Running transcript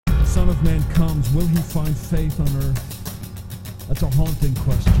Son of Man comes, will he find faith on earth? That's a haunting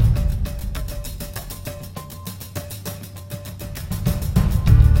question.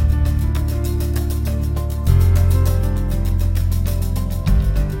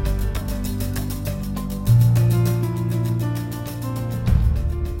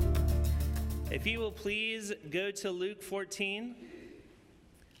 If you will please go to Luke 14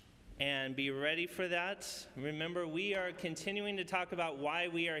 and be ready for that. Remember, we are continuing to talk about why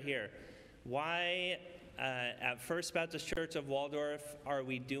we are here. Why at First Baptist Church of Waldorf are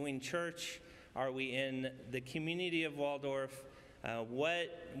we doing church? Are we in the community of Waldorf?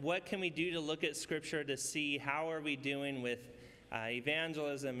 What can we do to look at Scripture to see how are we doing with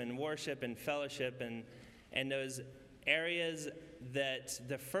evangelism and worship and fellowship and those areas that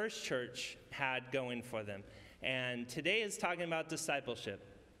the first church had going for them. And today is talking about discipleship.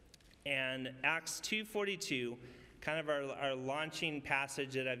 And Acts 2:42, kind of our launching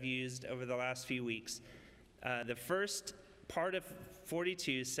passage that I've used over the last few weeks. The first part of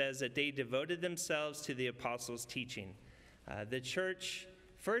 42 says that they devoted themselves to the apostles' teaching. The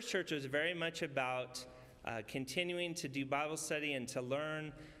first church was very much about continuing to do Bible study and to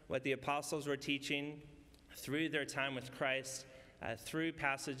learn what the apostles were teaching through their time with Christ, through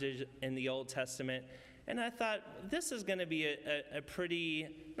passages in the Old Testament. And I thought this is going to be a pretty,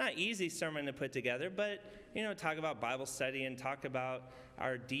 not easy sermon to put together, but, talk about Bible study and talk about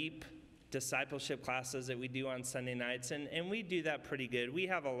our deep discipleship classes that we do on Sunday nights. And we do that pretty good. We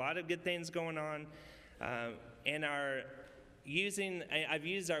have a lot of good things going on. I've used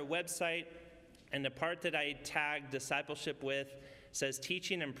our website, and the part that I tagged discipleship with says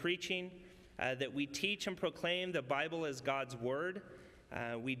teaching and preaching. That we teach and proclaim the Bible as God's Word.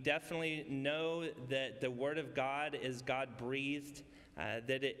 We definitely know that the Word of God is God-breathed,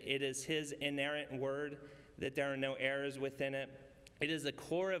 that it is His inerrant Word, that there are no errors within it. It is the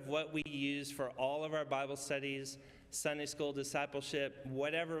core of what we use for all of our Bible studies, Sunday school, discipleship,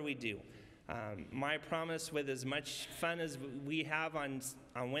 whatever we do. My promise with as much fun as we have on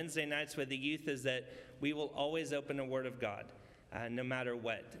Wednesday nights with the youth is that we will always open the Word of God. No matter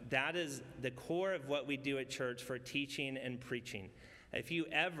what. That is the core of what we do at church for teaching and preaching. If you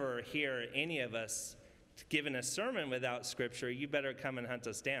ever hear any of us giving a sermon without Scripture, you better come and hunt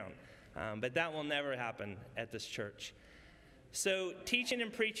us down. But that will never happen at this church. So teaching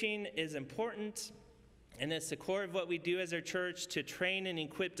and preaching is important, and it's the core of what we do as our church to train and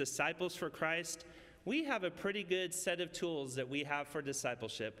equip disciples for Christ. We have a pretty good set of tools that we have for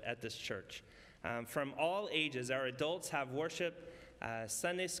discipleship at this church. From all ages. Our adults have worship,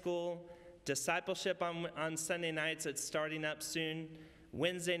 Sunday school, discipleship on Sunday nights. It's starting up soon.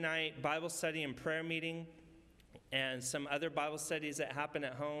 Wednesday night, Bible study and prayer meeting, and some other Bible studies that happen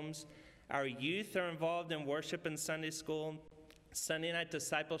at homes. Our youth are involved in worship and Sunday school, Sunday night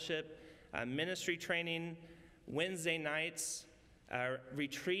discipleship, ministry training, Wednesday nights,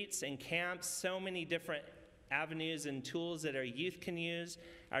 retreats and camps, so many different avenues and tools that our youth can use.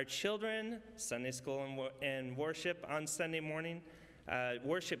 Our children, Sunday school and worship on Sunday morning,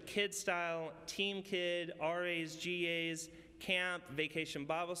 worship kid style, team kid, RAs, GAs, camp, vacation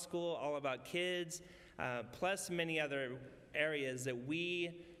Bible school, all about kids, plus many other areas that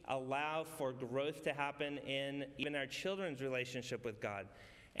we allow for growth to happen in even our children's relationship with God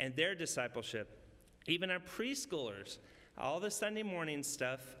and their discipleship. Even our preschoolers, all the Sunday morning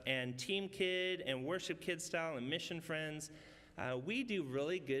stuff, and Team Kid and Worship Kid Style and Mission Friends, we do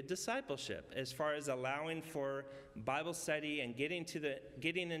really good discipleship as far as allowing for Bible study and getting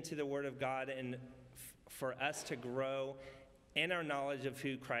into the Word of God and for us to grow in our knowledge of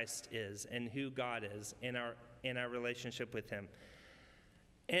who Christ is and who God is in our relationship with Him.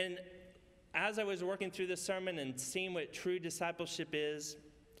 And as I was working through this sermon and seeing what true discipleship is,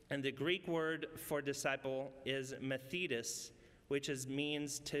 and the Greek word for disciple is mathetes, which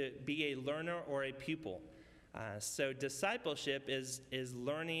means to be a learner or a pupil. So discipleship is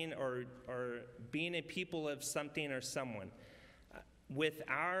learning or being a pupil of something or someone. With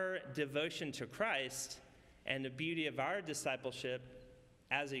our devotion to Christ and the beauty of our discipleship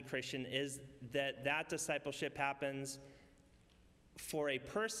as a Christian is that discipleship happens for a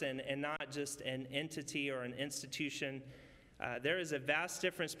person and not just an entity or an institution. There is a vast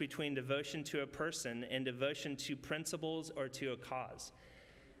difference between devotion to a person and devotion to principles or to a cause.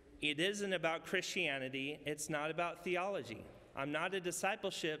 It isn't about Christianity. It's not about theology. I'm not a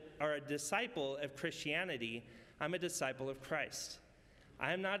disciple of Christianity. I'm a disciple of Christ.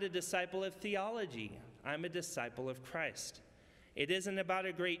 I am not a disciple of theology. I'm a disciple of Christ. It isn't about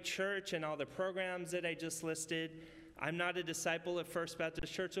a great church and all the programs that I just listed. I'm not a disciple of First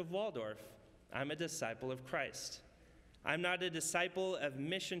Baptist Church of Waldorf. I'm a disciple of Christ. I'm not a disciple of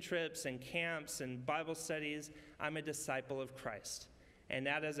mission trips and camps and Bible studies. I'm a disciple of Christ. And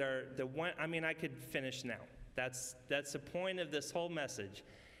that is I could finish now. That's the point of this whole message,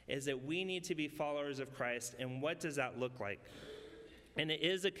 is that we need to be followers of Christ. And what does that look like? And it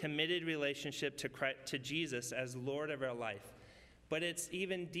is a committed relationship to Jesus as Lord of our life. But it's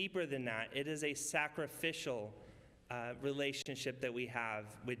even deeper than that. It is a sacrificial relationship that we have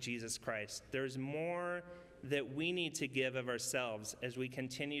with Jesus Christ. There's more that we need to give of ourselves as we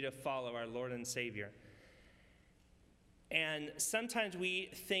continue to follow our Lord and Savior. And sometimes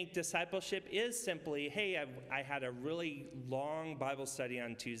we think discipleship is simply, hey, I had a really long Bible study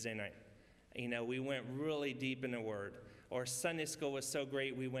on Tuesday night. We went really deep in the Word. Or Sunday school was so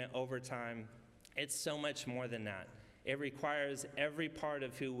great we went overtime. It's so much more than that. It requires every part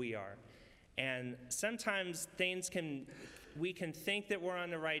of who we are. And sometimes we can think that we're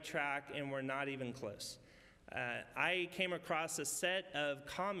on the right track and we're not even close. I came across a set of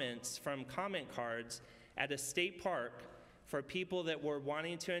comments from comment cards at a state park for people that were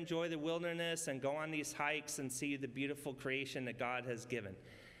wanting to enjoy the wilderness and go on these hikes and see the beautiful creation that God has given.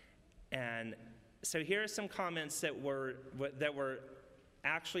 And so here are some comments that were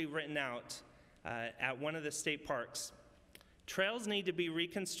actually written out at one of the state parks. Trails need to be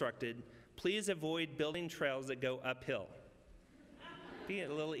reconstructed. Please avoid building trails that go uphill. Be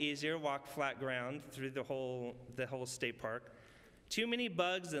a little easier, walk flat ground through the whole state park. Too many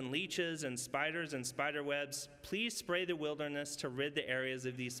bugs and leeches and spiders and spider webs. Please spray the wilderness to rid the areas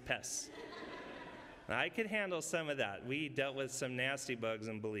of these pests. I could handle some of that. We dealt with some nasty bugs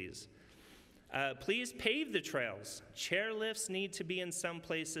in Belize. Please pave the trails. Chairlifts need to be in some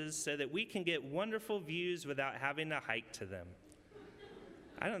places so that we can get wonderful views without having to hike to them.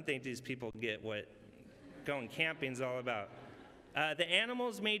 I don't think these people get what going camping is all about. The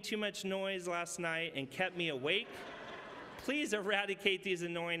animals made too much noise last night and kept me awake. Please eradicate these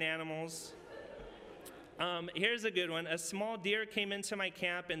annoying animals. Here's a good one. A small deer came into my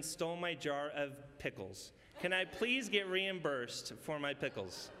camp and stole my jar of pickles. Can I please get reimbursed for my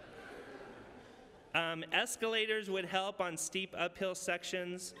pickles? Escalators would help on steep uphill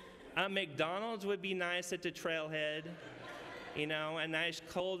sections. McDonald's would be nice at the trailhead. A nice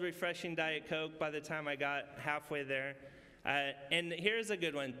cold, refreshing Diet Coke by the time I got halfway there. And here's a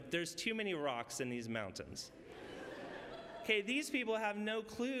good one. There's too many rocks in these mountains. Okay, these people have no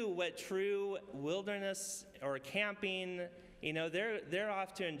clue what true wilderness or camping, they're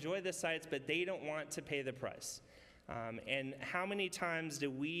off to enjoy the sights, but they don't want to pay the price. And how many times do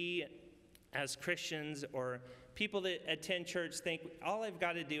we, as Christians or people that attend church, think all I've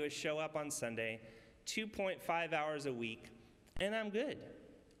got to do is show up on Sunday, 2.5 hours a week, and I'm good.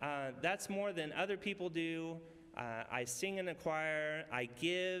 That's more than other people do. I sing in a choir, I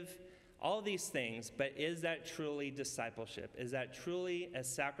give, all these things, but is that truly discipleship? Is that truly a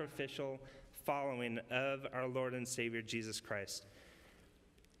sacrificial following of our Lord and Savior Jesus Christ?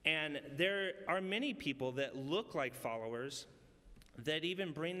 And there are many people that look like followers that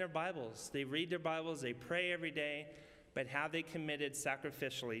even bring their Bibles. They read their Bibles, they pray every day, but have they committed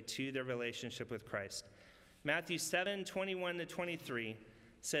sacrificially to their relationship with Christ? Matthew 7:21-23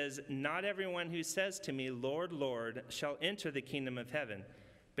 says, "Not everyone who says to me, 'Lord, Lord,' shall enter the kingdom of heaven,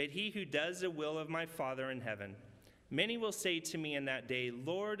 but he who does the will of my Father in heaven. Many will say to me in that day,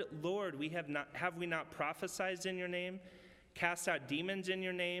 'Lord, Lord, have we not prophesied in your name, cast out demons in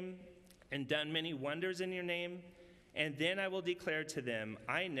your name, and done many wonders in your name?' And then I will declare to them,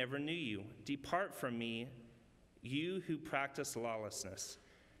 'I never knew you. Depart from me, you who practice lawlessness.'"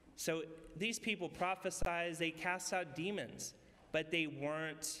 So these people prophesied, they cast out demons, but they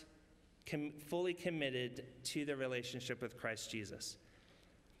weren't fully committed to their relationship with Christ Jesus.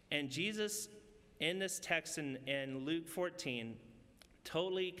 And Jesus, in this text in Luke 14,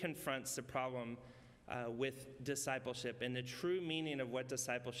 totally confronts the problem with discipleship and the true meaning of what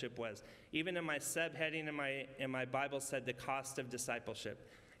discipleship was. Even in my subheading in my Bible said the cost of discipleship.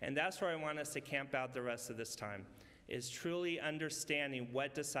 And that's where I want us to camp out the rest of this time, is truly understanding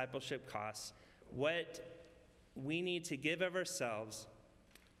what discipleship costs, what we need to give of ourselves,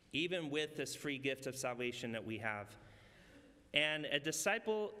 even with this free gift of salvation that we have. And a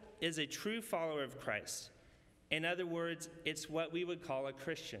disciple is a true follower of Christ. In other words, it's what we would call a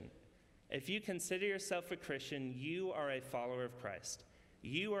Christian. If you consider yourself a Christian, you are a follower of Christ.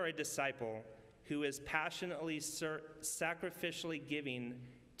 You are a disciple who is passionately, sacrificially giving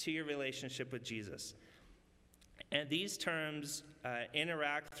to your relationship with Jesus. And these terms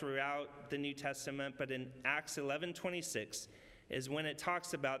interact throughout the New Testament, but in Acts 11:26 is when it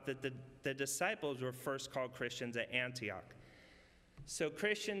talks about that the disciples were first called Christians at Antioch. So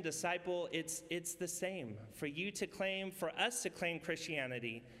Christian, disciple, it's the same. For us to claim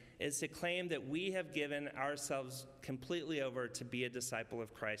Christianity is to claim that we have given ourselves completely over to be a disciple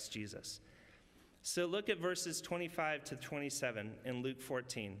of Christ Jesus. So look at verses 25 to 27 in Luke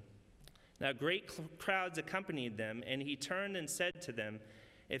 14. Now great crowds accompanied them, and he turned and said to them,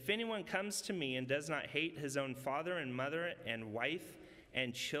 "If anyone comes to me and does not hate his own father and mother and wife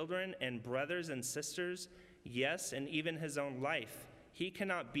and children and brothers and sisters, yes, and even his own life, he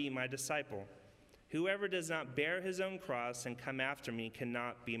cannot be my disciple. Whoever does not bear his own cross and come after me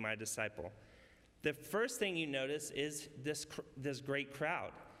cannot be my disciple." The first thing you notice is this great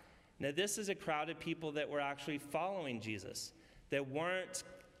crowd. Now, this is a crowd of people that were actually following Jesus, that weren't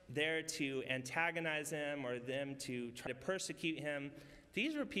there to antagonize him or them to try to persecute him.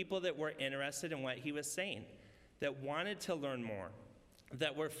 These were people that were interested in what he was saying, that wanted to learn more,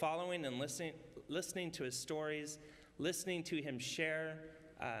 that were following and listening to his stories, listening to him share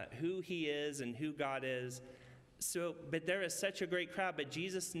who he is and who God is. But there is such a great crowd, but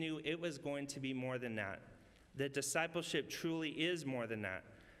Jesus knew it was going to be more than that. That discipleship truly is more than that.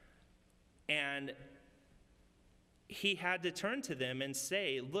 And he had to turn to them and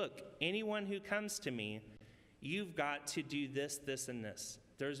say, look, anyone who comes to me, you've got to do this, this, and this.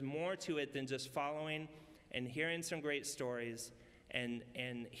 There's more to it than just following and hearing some great stories and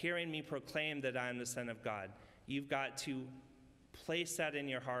hearing me proclaim that I am the Son of God. You've got to place that in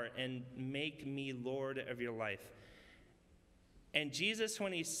your heart and make me Lord of your life. And Jesus,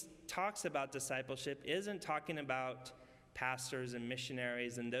 when he talks about discipleship, isn't talking about pastors and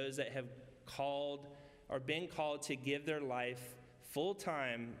missionaries and those that have called or been called to give their life full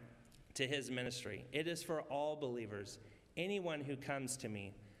time to his ministry. It is for all believers. Anyone who comes to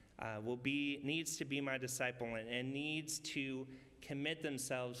me needs to be my disciple and needs to commit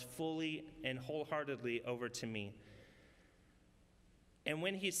themselves fully and wholeheartedly over to me. And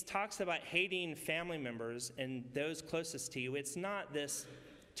when he talks about hating family members and those closest to you, it's not this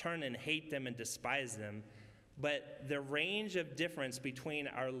turn and hate them and despise them, but the range of difference between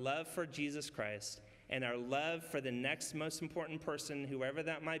our love for Jesus Christ and our love for the next most important person, whoever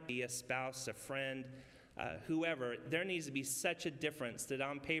that might be, a spouse, a friend, whoever, there needs to be such a difference that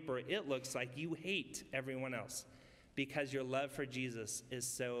on paper it looks like you hate everyone else because your love for Jesus is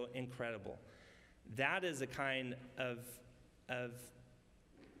so incredible. That is a kind of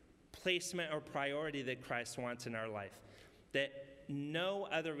placement or priority that Christ wants in our life, that no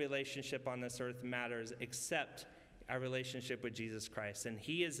other relationship on this earth matters except our relationship with Jesus Christ, and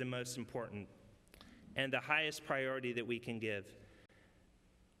he is the most important and the highest priority that we can give.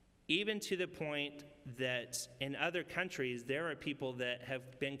 Even to the point that in other countries, there are people that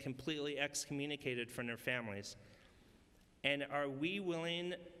have been completely excommunicated from their families. And are we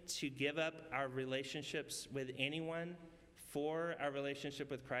willing to give up our relationships with anyone for our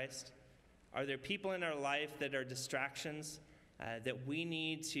relationship with Christ? Are there people in our life that are distractions that we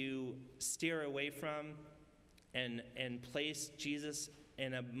need to steer away from and place Jesus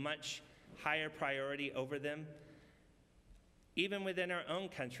in a much higher priority over them? Even within our own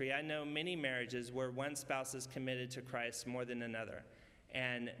country, I know many marriages where one spouse is committed to Christ more than another.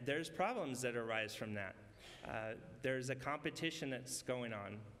 And there's problems that arise from that. There's a competition that's going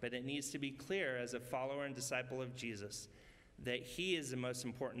on, but it needs to be clear as a follower and disciple of Jesus that he is the most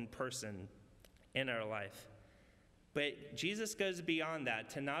important person in our life. But Jesus goes beyond that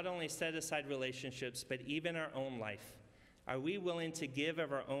to not only set aside relationships, but even our own life. Are we willing to give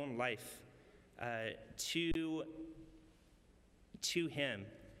of our own life to him?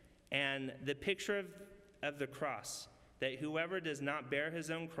 And the picture of the cross, that whoever does not bear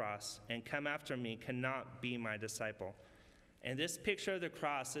his own cross and come after me cannot be my disciple. And this picture of the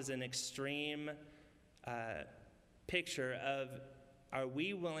cross is an extreme picture of, are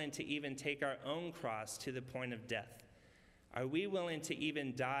we willing to even take our own cross to the point of death? Are we willing to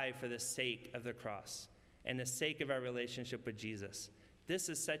even die for the sake of the cross and the sake of our relationship with Jesus? This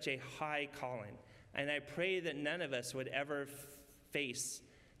is such a high calling. And I pray that none of us would ever face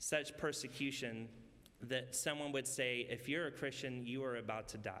such persecution that someone would say, if you're a Christian, you are about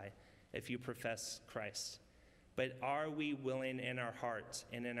to die if you profess Christ. But are we willing in our hearts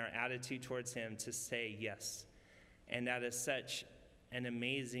and in our attitude towards him to say yes? And that is such an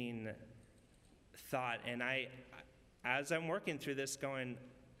amazing thought. And as I'm working through this, going,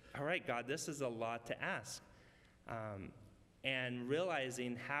 all right, God, this is a lot to ask. And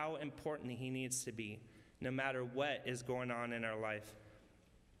realizing how important he needs to be, no matter what is going on in our life.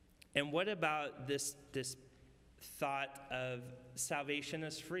 And what about this thought of salvation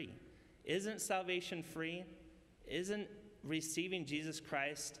is free? Isn't salvation free? Isn't receiving Jesus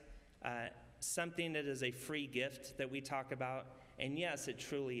Christ something that is a free gift that we talk about? And yes, it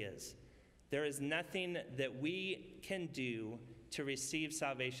truly is. There is nothing that we can do to receive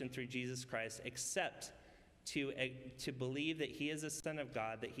salvation through Jesus Christ except to believe that he is the Son of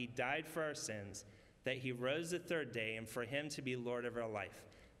God, that he died for our sins, that he rose the third day, and for him to be Lord of our life.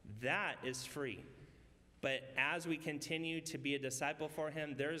 That is free. But as we continue to be a disciple for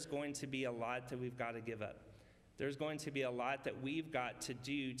him, there's going to be a lot that we've got to give up. There's going to be a lot that we've got to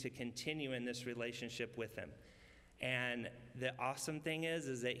do to continue in this relationship with him. And the awesome thing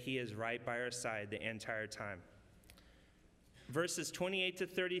is that he is right by our side the entire time. Verses 28 to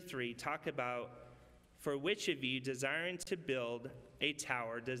 33 talk about, for which of you desiring to build a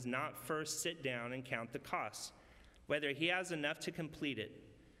tower does not first sit down and count the costs, whether he has enough to complete it?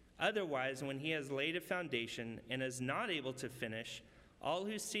 Otherwise, when he has laid a foundation and is not able to finish, all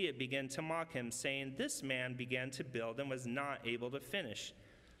who see it begin to mock him, saying, this man began to build and was not able to finish.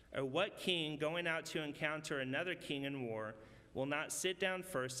 Or what king, going out to encounter another king in war, will not sit down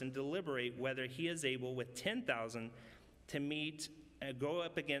first and deliberate whether he is able with 10,000 to meet and go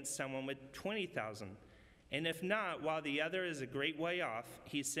up against someone with 20,000? And if not, while the other is a great way off,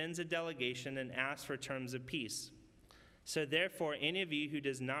 he sends a delegation and asks for terms of peace. So therefore, any of you who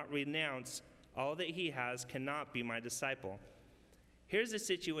does not renounce all that he has cannot be my disciple. Here's a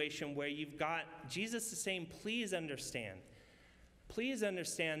situation where you've got Jesus is saying, please understand. Please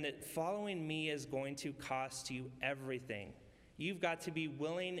understand that following me is going to cost you everything. You've got to be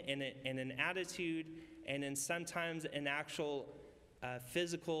willing in an attitude and in sometimes an actual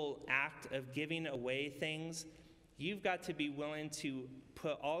physical act of giving away things. You've got to be willing to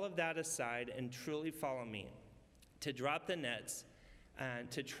put all of that aside and truly follow me, to drop the nets,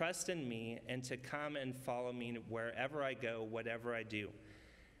 to trust in me, and to come and follow me wherever I go, whatever I do.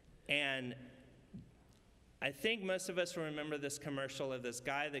 And I think most of us remember this commercial of this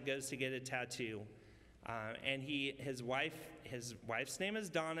guy that goes to get a tattoo. And his wife's name is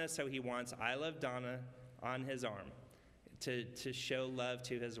Donna, so he wants I love Donna on his arm to show love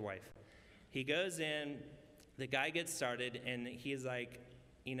to his wife. He goes in, the guy gets started, and he's like,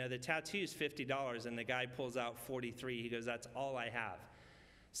 the tattoo's $50, and the guy pulls out $43. He goes, that's all I have.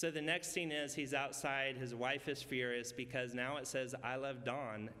 So the next scene is he's outside, his wife is furious because now it says I love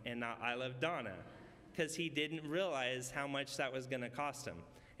Dawn and not I love Donna, because he didn't realize how much that was going to cost him.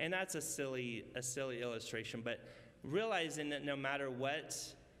 And that's a silly illustration, but realizing that no matter what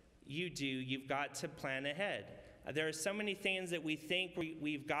you do, you've got to plan ahead. There are so many things that we think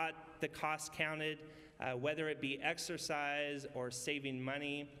we've got the cost counted, whether it be exercise or saving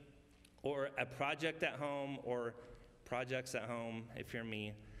money or a project at home or projects at home if you're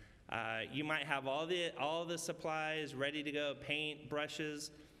me. You might have all the supplies ready to go, paint,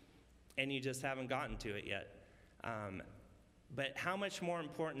 brushes, and you just haven't gotten to it yet. But how much more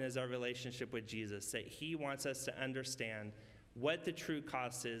important is our relationship with Jesus, that he wants us to understand what the true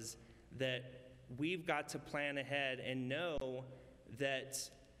cost is, that we've got to plan ahead and know that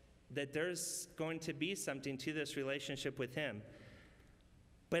there's going to be something to this relationship with him.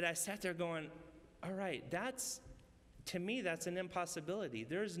 But I sat there going, all right, to me, that's an impossibility.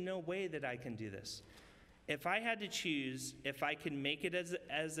 There's no way that I can do this. If I had to choose if I could make it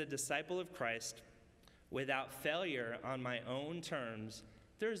as a disciple of Christ without failure on my own terms,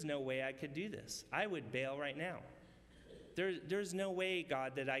 there's no way I could do this. I would bail right now. There's no way,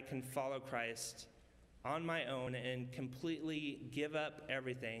 God, that I can follow Christ on my own and completely give up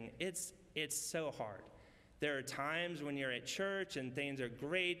everything. It's so hard. There are times when you're at church and things are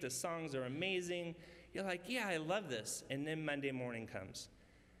great, the songs are amazing. You're like, yeah, I love this. And then Monday morning comes.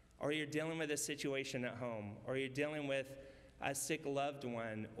 Or you're dealing with a situation at home, or you're dealing with a sick loved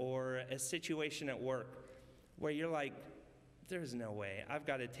one, or a situation at work where you're like, there's no way. I've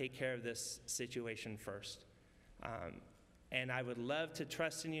got to take care of this situation first. And I would love to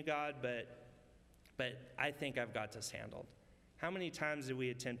trust in you, God, but I think I've got this handled. How many times do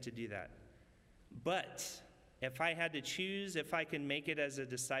we attempt to do that? But if I had to choose, if I can make it as a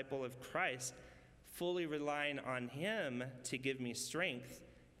disciple of Christ, fully relying on him to give me strength,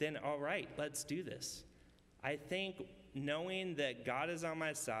 then all right, let's do this. I think knowing that God is on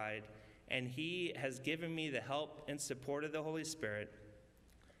my side and he has given me the help and support of the Holy Spirit,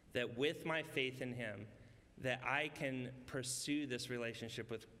 that with my faith in him, that I can pursue this relationship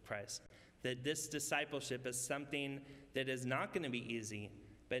with Christ, that this discipleship is something that is not going to be easy,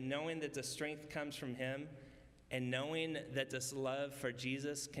 but knowing that the strength comes from him and knowing that this love for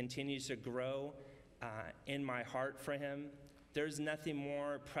Jesus continues to grow in my heart for him, there's nothing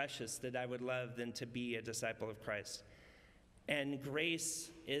more precious that I would love than to be a disciple of Christ. And grace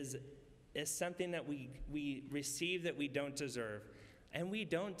is something that we receive that we don't deserve. And we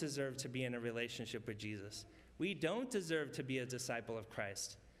don't deserve to be in a relationship with Jesus. We don't deserve to be a disciple of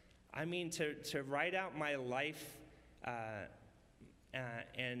Christ. I mean, to write out my life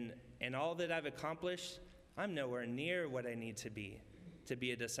and all that I've accomplished, I'm nowhere near what I need to be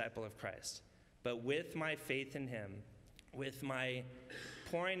a disciple of Christ. But with my faith in him, with my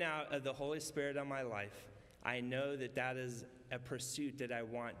pouring out of the Holy Spirit on my life, I know that that is a pursuit that I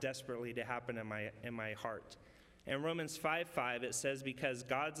want desperately to happen in my heart. In Romans 5:5, it says, because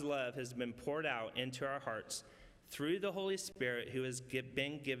God's love has been poured out into our hearts through the Holy Spirit who has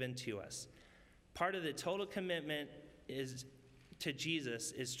been given to us. Part of the total commitment to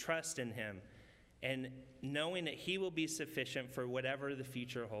Jesus is trust in him and knowing that he will be sufficient for whatever the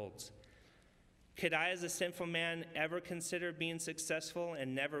future holds. Could I, as a sinful man, ever consider being successful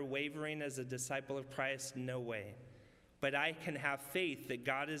and never wavering as a disciple of Christ? No way. But I can have faith that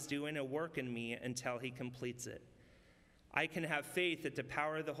God is doing a work in me until he completes it. I can have faith that the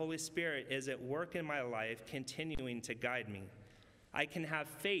power of the Holy Spirit is at work in my life, continuing to guide me. I can have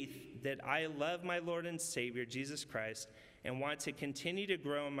faith that I love my Lord and Savior, Jesus Christ, and want to continue to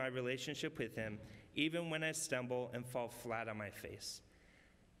grow in my relationship with him, even when I stumble and fall flat on my face.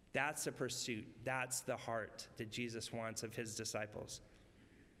 That's a pursuit. That's the heart that Jesus wants of his disciples.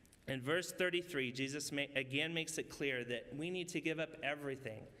 In verse 33, Jesus again makes it clear that we need to give up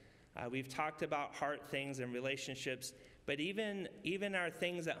everything. We've talked about heart things and relationships, but even our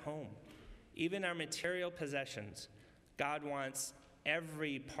things at home, even our material possessions, God wants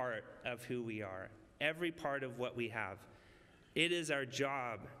every part of who we are, every part of what we have. It is our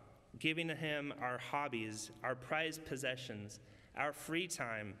job, giving him our hobbies, our prized possessions, our free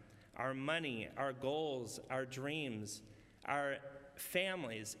time, our money, our goals, our dreams, our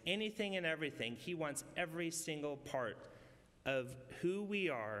families, anything and everything. He wants every single part of who we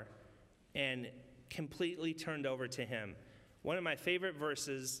are and completely turned over to him. One of my favorite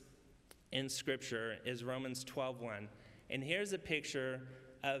verses in Scripture is Romans 12:1. And here's a picture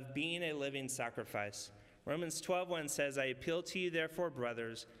of being a living sacrifice. Romans 12:1 says, I appeal to you, therefore,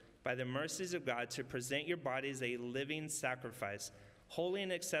 brothers, by the mercies of God, to present your bodies a living sacrifice, holy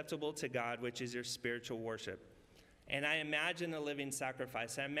and acceptable to God, which is your spiritual worship. And I imagine a living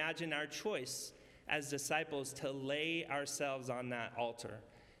sacrifice. I imagine our choice as disciples to lay ourselves on that altar,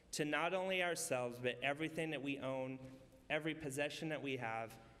 to not only ourselves, but everything that we own, every possession that we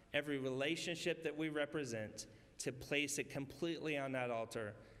have, every relationship that we represent, to place it completely on that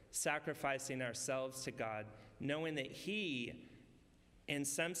altar, sacrificing ourselves to God, knowing that he, in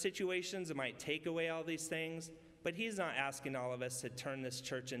some situations, might take away all these things, but he's not asking all of us to turn this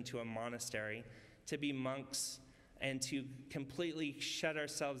church into a monastery, to be monks, and to completely shut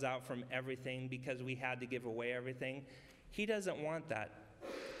ourselves out from everything because we had to give away everything. He doesn't want that.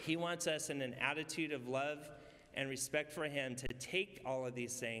 He wants us in an attitude of love and respect for him to take all of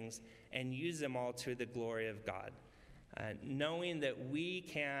these things and use them all to the glory of God. Knowing that we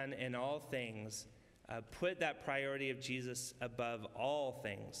can, in all things, put that priority of Jesus above all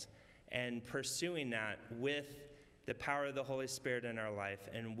things and pursuing that with the power of the Holy Spirit in our life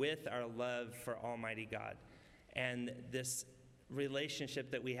and with our love for Almighty God and this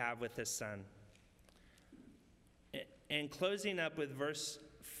relationship that we have with his Son. And closing up with verse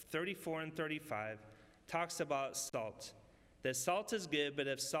 34 and 35, talks about salt. That salt is good, but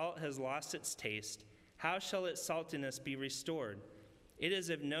if salt has lost its taste, how shall its saltiness be restored? It is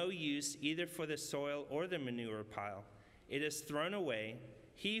of no use either for the soil or the manure pile. It is thrown away.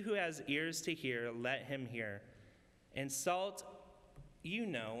 He who has ears to hear, let him hear. And salt,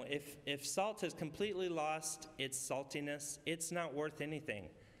 if salt has completely lost its saltiness, it's not worth anything.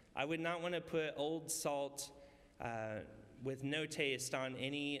 I would not want to put old salt with no taste on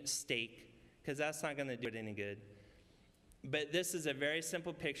any steak, because that's not going to do it any good. But this is a very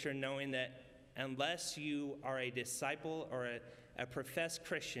simple picture, knowing that unless you are a disciple or a professed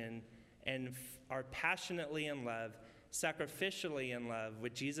Christian and are passionately in love, sacrificially in love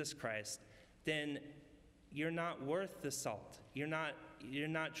with Jesus Christ, then you're not worth the salt. You're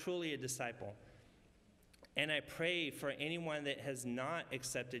not truly a disciple. And I pray for anyone that has not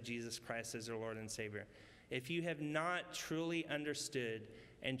accepted Jesus Christ as their Lord and Savior. If you have not truly understood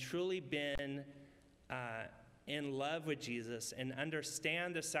and truly been in love with Jesus and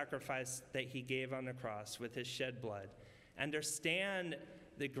understand the sacrifice that he gave on the cross with his shed blood, understand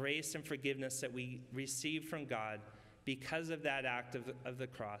the grace and forgiveness that we receive from God because of that act of the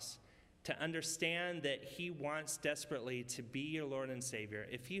cross, to understand that he wants desperately to be your Lord and Savior.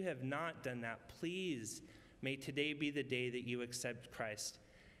 If you have not done that, please, may today be the day that you accept Christ.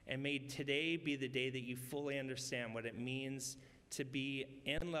 And may today be the day that you fully understand what it means to be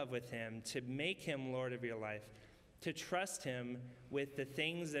in love with him, to make him Lord of your life, to trust him with the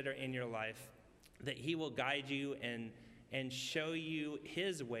things that are in your life, that he will guide you and show you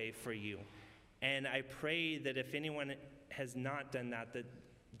his way for you. And I pray that if anyone has not done that,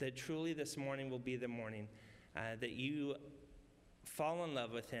 that truly this morning will be the morning that you fall in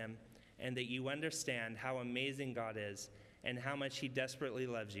love with him and that you understand how amazing God is and how much he desperately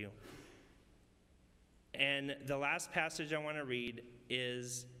loves you. And the last passage I want to read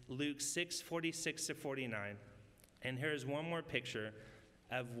is Luke 6:46-49. And here's one more picture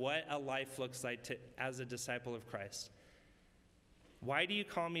of what a life looks like as a disciple of Christ. Why do you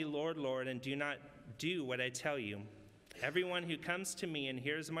call me Lord, Lord, and do not do what I tell you? Everyone who comes to me and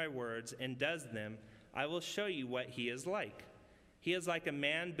hears my words and does them, I will show you what he is like. He is like a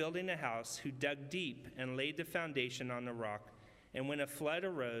man building a house who dug deep and laid the foundation on the rock. And when a flood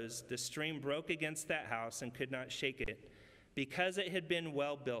arose, the stream broke against that house and could not shake it, because it had been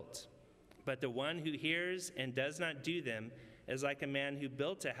well built. But the one who hears and does not do them is like a man who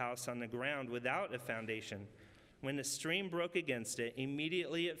built a house on the ground without a foundation. When the stream broke against it,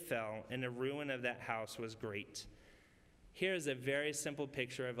 immediately it fell, and the ruin of that house was great. Here is a very simple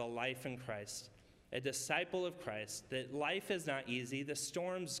picture of a life in Christ, a disciple of Christ, that life is not easy. The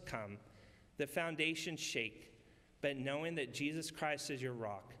storms come, the foundations shake, but knowing that Jesus Christ is your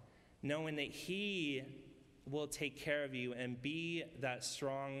rock, knowing that he will take care of you and be that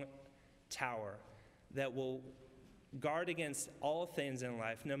strong tower that will guard against all things in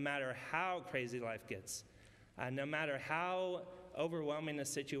life, no matter how crazy life gets, no matter how overwhelming the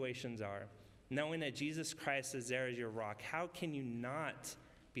situations are, knowing that Jesus Christ is there as your rock. How can you not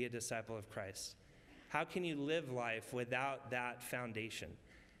be a disciple of Christ? How can you live life without that foundation?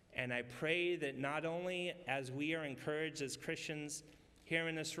 And I pray that not only as we are encouraged as Christians here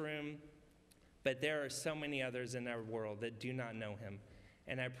in this room, but there are so many others in our world that do not know him.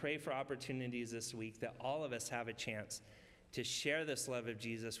 And I pray for opportunities this week that all of us have a chance to share this love of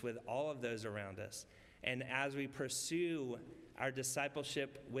Jesus with all of those around us. And as we pursue our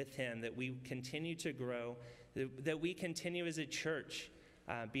discipleship with him, that we continue to grow, that we continue as a church,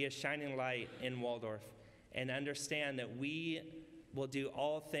 be a shining light in Waldorf, and understand that we will do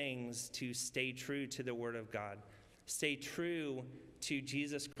all things to stay true to the Word of God, stay true to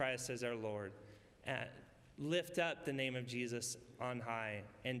Jesus Christ as our Lord, lift up the name of Jesus on high,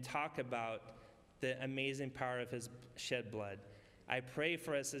 and talk about the amazing power of his shed blood. I pray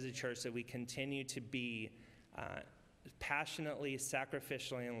for us as a church that we continue to be passionately,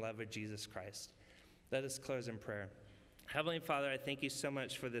 sacrificially in love with Jesus Christ. Let us close in prayer. Heavenly Father, I thank you so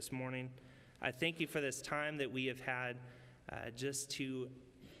much for this morning. I thank you for this time that we have had just to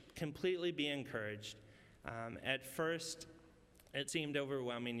completely be encouraged. At first, it seemed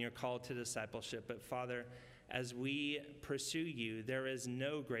overwhelming, your call to discipleship. But Father, as we pursue you, there is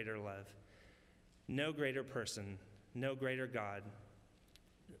no greater love, no greater person, no greater God.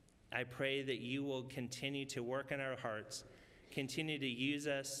 I pray that you will continue to work in our hearts, continue to use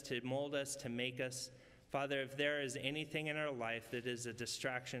us, to mold us, to make us. Father, if there is anything in our life that is a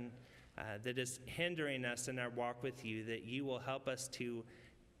distraction, that is hindering us in our walk with you, that you will help us to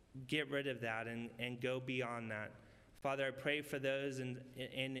get rid of that and go beyond that. Father, I pray for those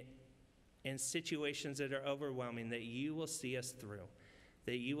in situations that are overwhelming, that you will see us through,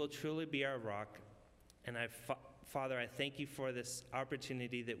 that you will truly be our rock. And Father, I thank you for this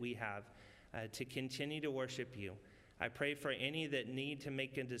opportunity that we have to continue to worship you. I pray for any that need to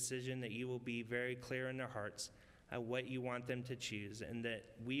make a decision, that you will be very clear in their hearts what you want them to choose, and that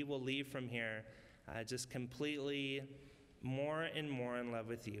we will leave from here just completely more and more in love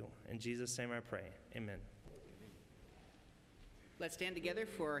with you. In Jesus' name I pray, amen. Let's stand together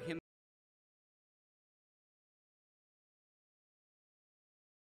for hymn.